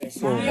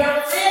Yes, Lord. You ever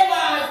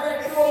realize that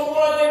you're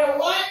more than a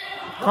what?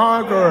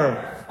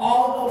 Conqueror.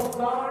 Although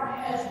God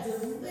has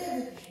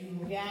delivered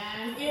you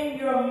in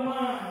your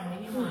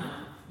mind,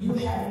 you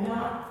have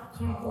not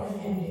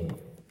comprehended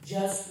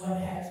just what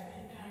has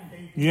been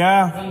done.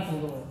 Yeah. Thank you,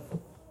 Lord.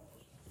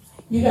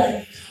 You got to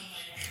become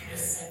like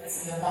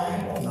this in the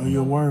Bible. Know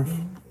your worth.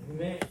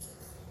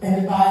 And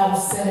the Bible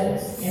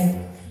says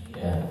in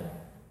Peter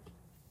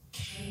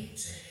came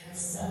to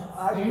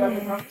himself. You got to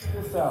come to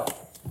yourself.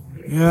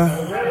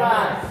 Yeah.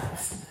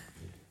 Realize.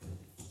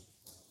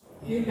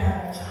 You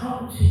got to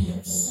come to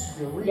yourself.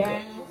 You got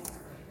to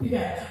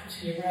come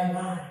to your right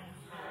mind.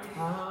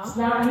 It's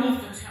not me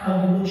for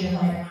telling you what your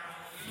right mind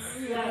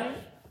is.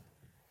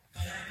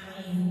 But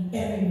I believe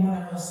every one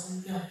of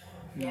us know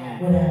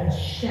without a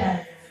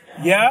shadow.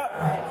 Yeah.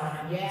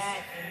 Right mind.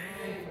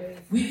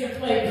 We can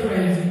play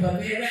crazy, but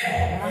baby.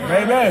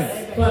 Baby.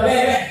 But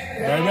baby.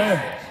 Baby.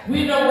 We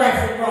know right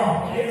from wrong.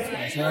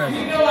 That's right.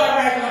 We know our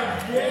right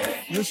mind.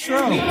 It's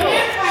true. We can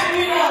act like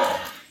we know.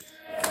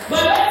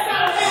 But let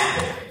something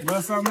happen.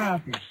 Let something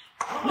happen.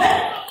 Let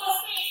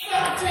someone say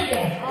something to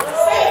you.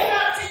 Say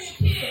something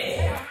to your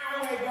kids.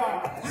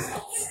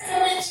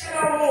 Listen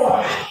no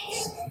more.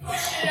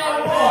 Push no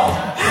more.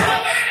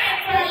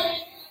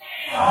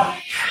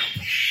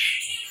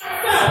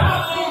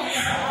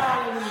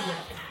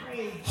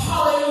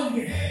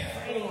 Hallelujah.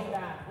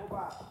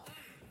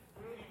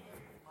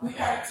 We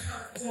got to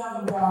tell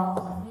them,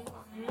 y'all.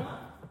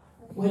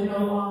 We're no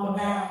longer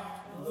bound.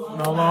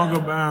 No longer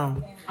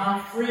bound.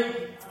 I'm free.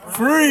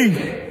 Free.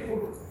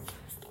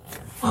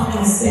 I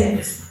can say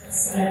this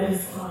personally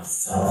for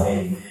myself.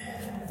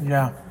 Amen.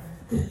 Yeah.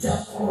 The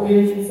devil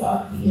really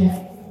thought he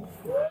had.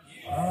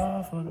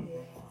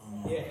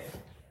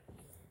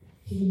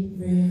 He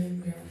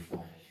really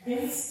thought. And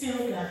he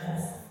still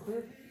does.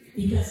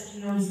 Because he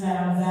knows that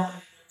I'm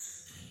valuable.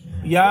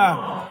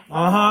 Yeah.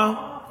 Uh-huh.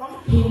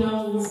 He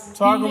knows.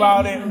 Talk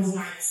about it. Knows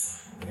my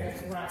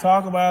son.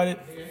 Talk about it.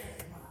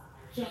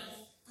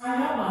 I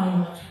know I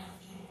am a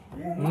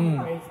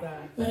target.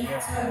 But I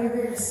tell you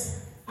this,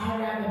 I'd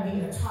rather be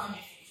a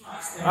target for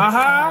Christ than a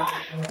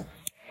target.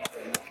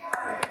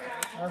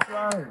 That's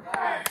right.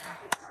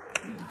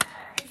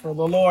 For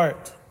the Lord.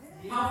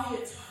 I'll be a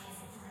target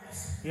for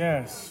Christ.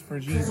 Yes. For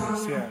Because Jesus.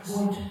 I'm Yes. not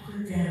going to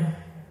put down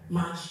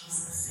my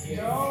Jesus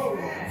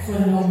for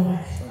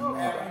nobody.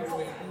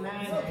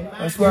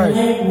 That's The right.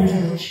 language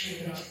will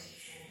change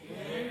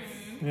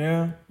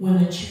Yeah. when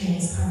the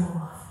chains come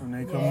off. When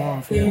they come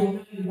off. It Yeah. will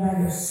be by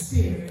your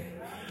spirit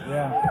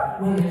Yeah.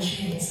 when the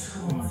chains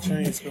come When the off.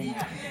 chains come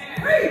off.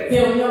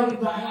 They'll know you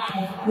by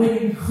how when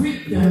you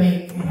greet them,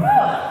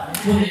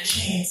 when the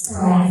chains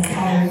come off.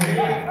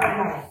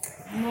 Hallelujah.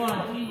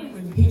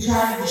 He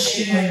tried to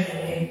destroy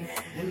me.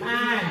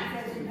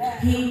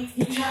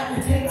 He tried to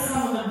take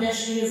some of the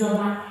best years of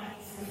my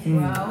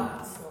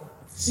life.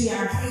 See, I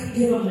can't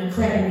give him the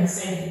credit and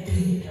say he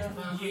did.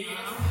 He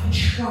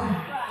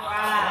tried.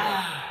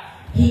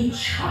 He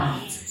tried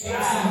to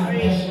take some of the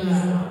best years of my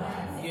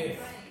life.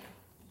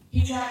 He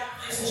tried to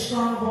place a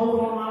strong hold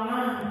on my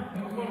mind.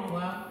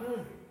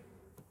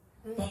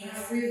 But I'm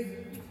free.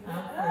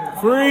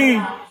 Free.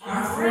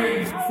 I'm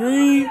free.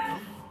 Free.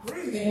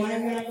 They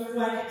might not look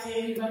like it to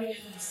anybody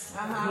else.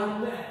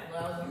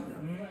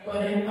 But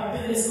up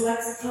in this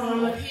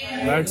lexicon up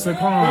here,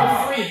 Lexicon.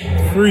 I'm free.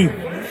 Free.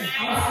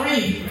 I'm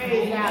free.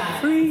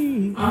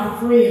 Free. I'm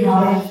free.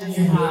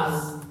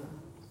 Hallelujah.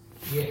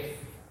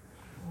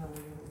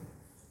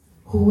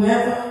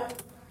 Whoever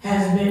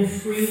has been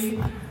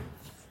free,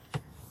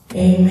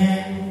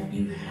 amen,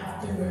 you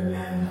have to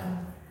remember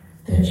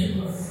that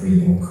you are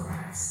free in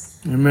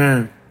Christ.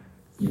 Amen.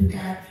 You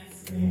got to be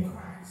free in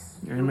Christ.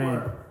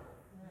 Amen.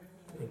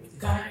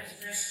 God has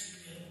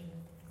rescued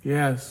me.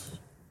 Yes.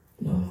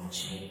 No more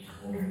chains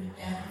holding me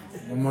down.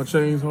 No more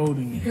chains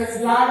holding you. Because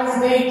God has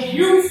made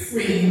you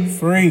free.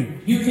 Free.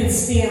 You can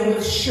stand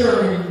with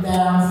surety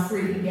that I'm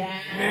free. I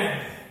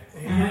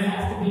don't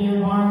have to be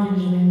in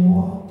bondage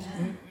anymore.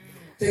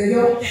 The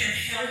yoke that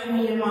held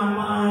me in my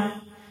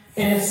mind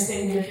and a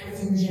state of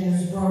confusion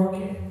is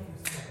broken.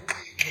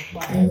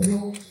 And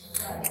the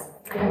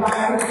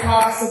Bible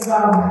talks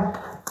about,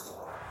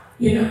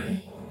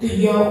 the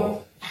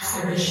yoke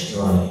has to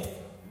destroy it.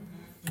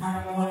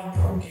 I don't want it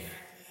broken.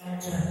 I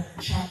want to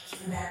chop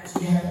it back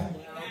together.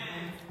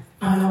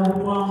 I no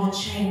longer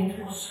chained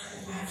to a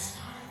certain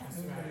lifestyle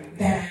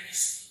that I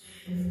used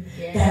to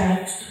live, that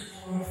I used to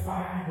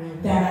glorify,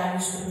 that I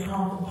used to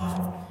talk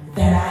about,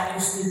 that I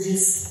used to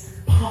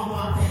just pump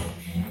up. I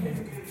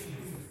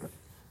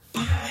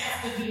don't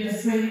have to be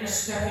afraid of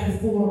stepping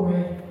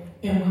forward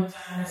in what God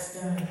has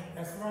done.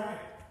 That's right.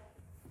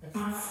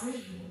 I'm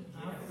free.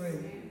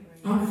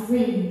 I'm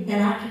free.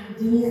 And I can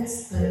dance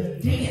the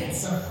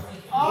dance of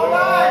freedom. All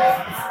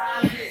right.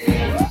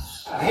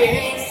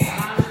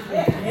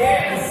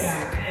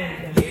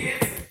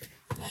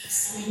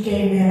 Last week,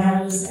 amen,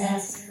 I was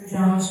at St.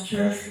 John's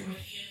Church for a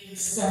healing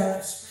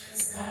service,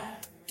 praise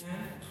God.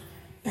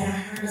 And I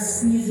heard a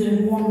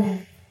seasoned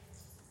woman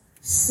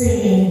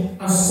singing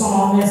a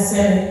song that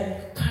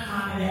said, "Come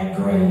out of that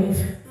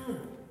grave."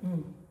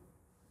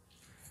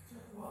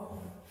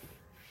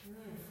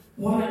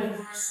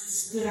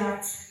 stood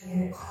out to me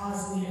and it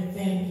caused me to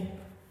think.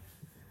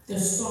 The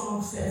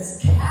song says,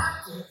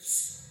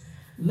 captives,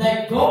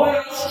 let go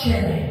of those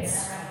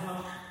chains.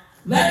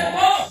 Let them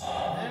go.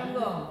 Let them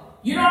go.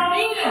 You don't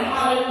need them,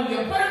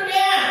 hallelujah. Put them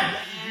down.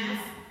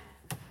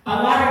 A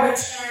lot of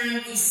the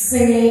time we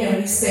sing and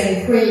we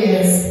say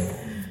prayers,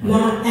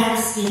 not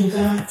asking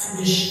God to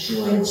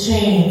destroy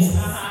chains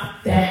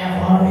that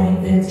have already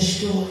been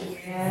destroyed.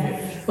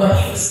 But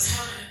He's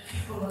telling the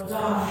people of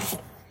God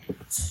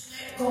to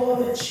let go of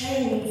the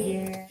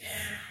chains that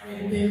have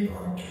already been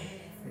broken.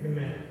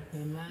 Amen.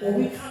 When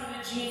we come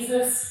to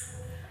Jesus,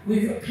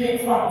 we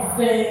repent for our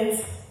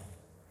sins,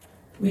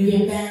 we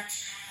get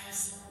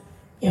baptized,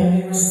 and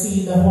we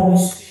receive the Holy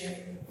Spirit.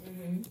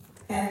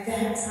 At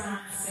that time,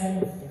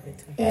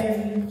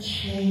 every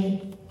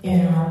chain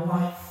in our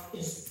life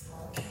is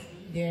broken.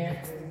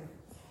 Yeah.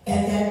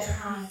 At that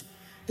time,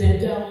 the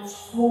devil's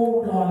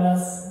hold on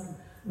us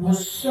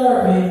was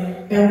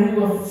serving, and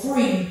we were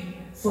free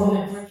from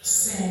the grip of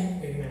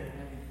sin. Amen.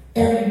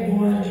 Every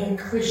born-again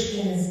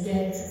Christian is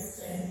dead to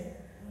sin,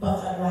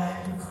 but the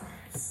life in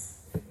Christ.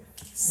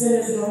 Sin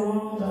is no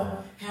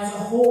longer has a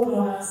hold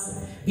on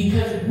us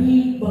because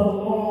we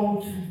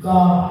belong to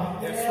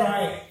God. That's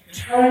right.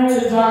 Turn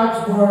to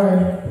God's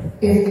word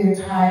if you're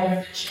tired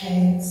of the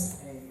chains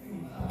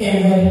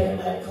and ready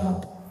to let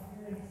go.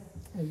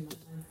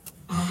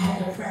 I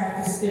had to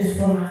practice this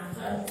for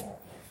myself.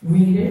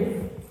 Read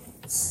it,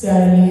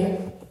 study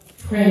it,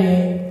 pray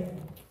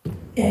it.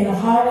 And the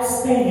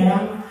hardest thing, and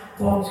I'm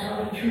going to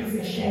tell the truth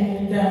and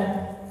shame the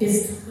devil,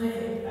 is to live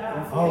it.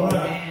 All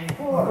right.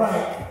 All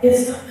right.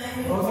 It's to live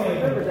it.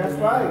 Okay. That's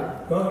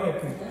right. Go ahead.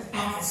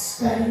 I can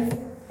study,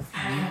 I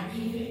can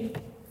read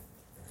it,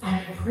 I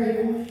can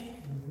pray on it,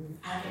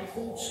 I can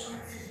quote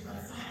scriptures, but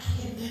if I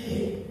can't live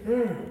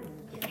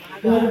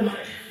it, what am I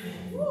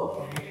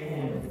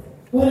doing?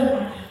 What am I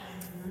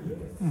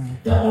doing?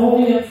 The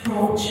only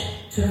approach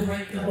to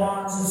break the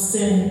bonds of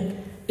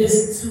sin is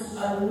to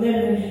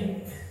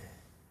eliminate.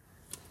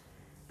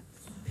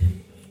 Some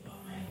people go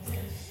like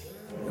this.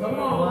 Come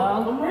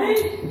on. Come on.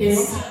 Is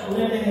to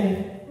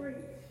eliminate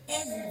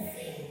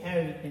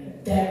Everything.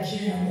 that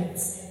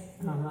generates sin.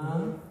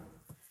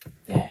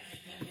 That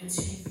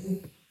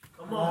continue.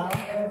 Come on.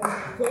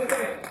 Go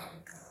ahead.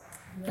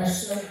 A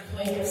certain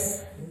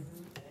place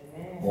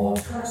or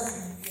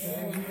person.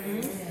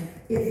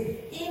 If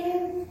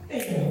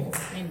anything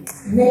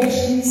makes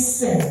you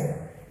sin,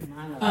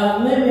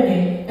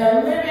 eliminate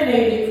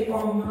it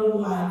from your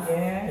life.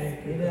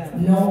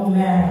 No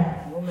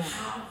matter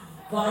how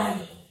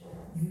vital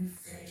you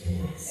think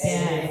it is.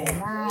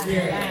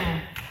 Yeah.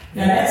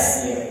 Now that's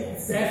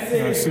serious.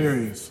 That's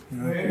serious. Yeah.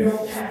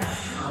 No matter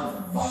how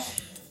vital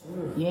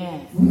Yeah.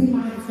 we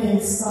might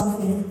think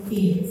something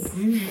is,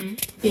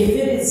 if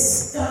it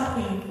is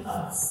stopping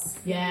us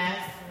Yes.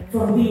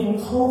 from being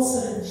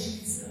closer to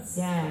Jesus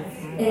Yes.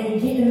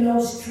 and getting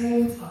those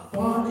chains of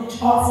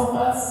bondage off of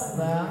us,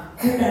 Well.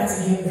 you got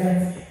to get rid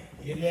of it.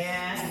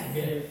 Yes.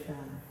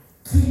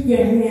 Keep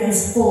your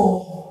hands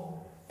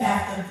full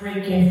after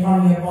breaking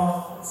from your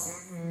bonds.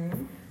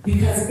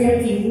 Because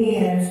empty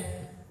hands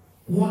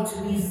want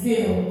to be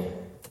filled.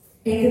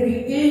 It can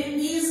be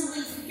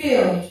easily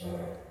filled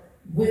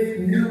with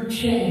new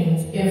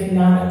chains if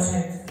not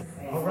attended.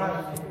 All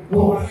right.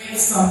 We'll break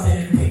something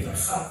and pick up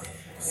something.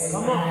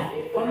 Come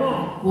on. Come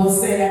on. We'll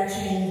say that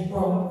chain is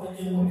broke, but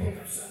then we'll pick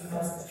up something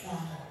else to try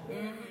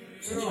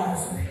to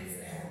fix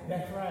that.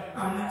 That's right.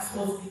 I'm not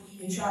supposed to be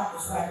eating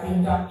chocolates like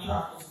being dark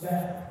chocolates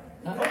better.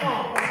 Come on.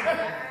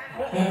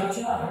 Ain't no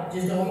chocolate,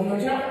 just don't eat no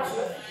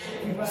chocolate.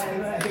 Get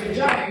a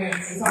chocolate,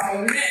 it's all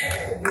over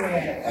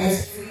there. It's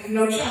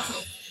no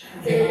chocolate.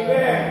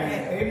 Amen.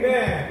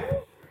 Amen.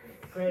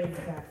 Praise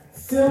God.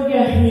 Fill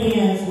your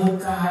hands with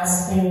God's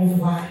things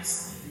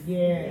wisely.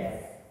 Yeah.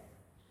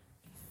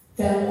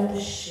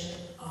 Fellowship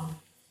of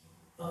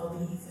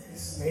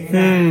believers.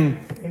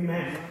 Amen.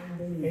 Amen.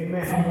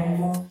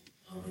 Amen.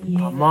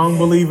 Among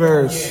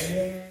believers.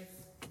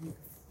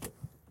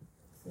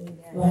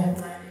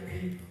 Like-minded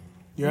people.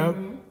 Yep.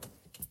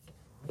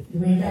 You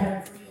ain't got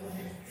to agree on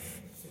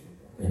everything,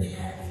 but you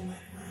got to be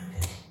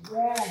like-minded.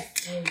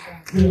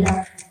 You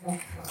got to be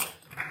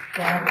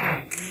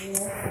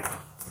like-minded.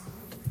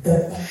 The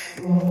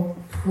Bible,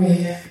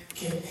 prayer,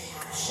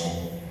 compassion,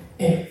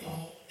 and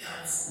all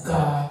else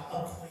God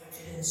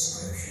appointed in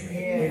Scripture.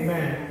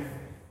 Amen.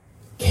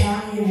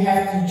 Counting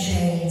hefty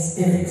chains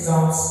is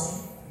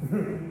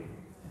exhausting.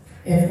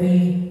 If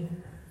we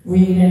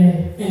read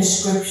in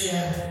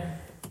Scripture,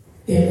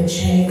 there were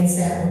chains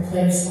that were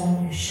placed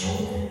on your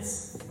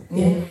shoulders.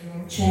 There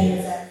were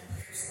chains that were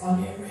placed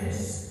on your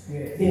wrists.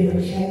 There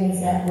were chains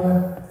that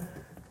were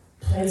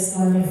placed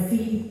on your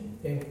feet.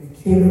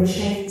 There were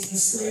chains in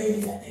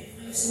slavery that they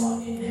placed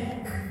on your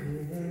neck.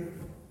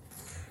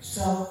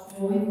 So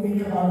when we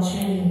think about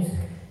chains,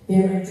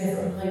 they're in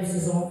different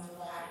places on the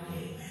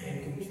body.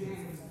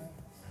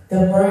 They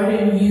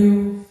burden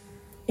you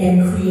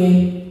and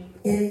create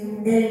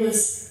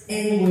endless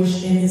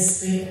anguish and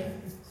despair.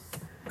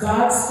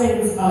 God's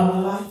things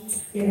are light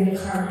and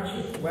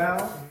encouraging.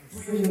 Well,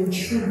 Bringing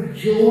true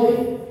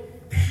joy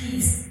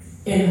peace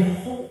and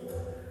hope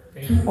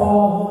to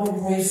all who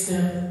embrace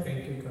them.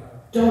 Thank you,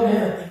 God. Don't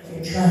ever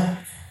think you're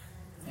trapped.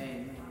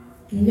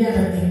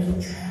 Never think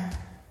you're trapped.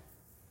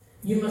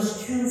 You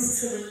must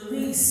choose to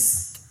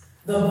release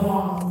the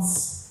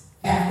bonds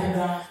after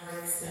God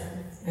breaks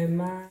them.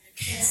 Amen.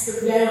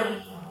 Cast them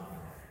down.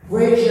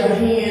 Raise your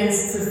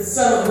hands to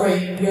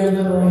celebrate your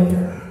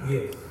liberator.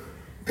 Yes.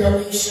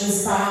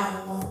 Galatians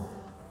 5:1.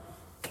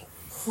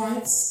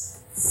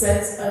 Christ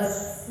sets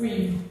us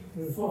free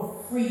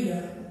for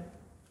freedom.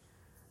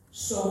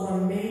 So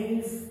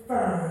remain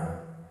firm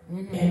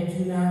and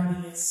do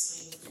not be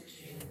enslaved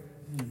again.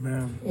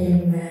 Amen.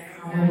 Amen.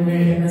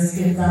 Amen. Let's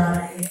give God a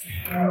hand.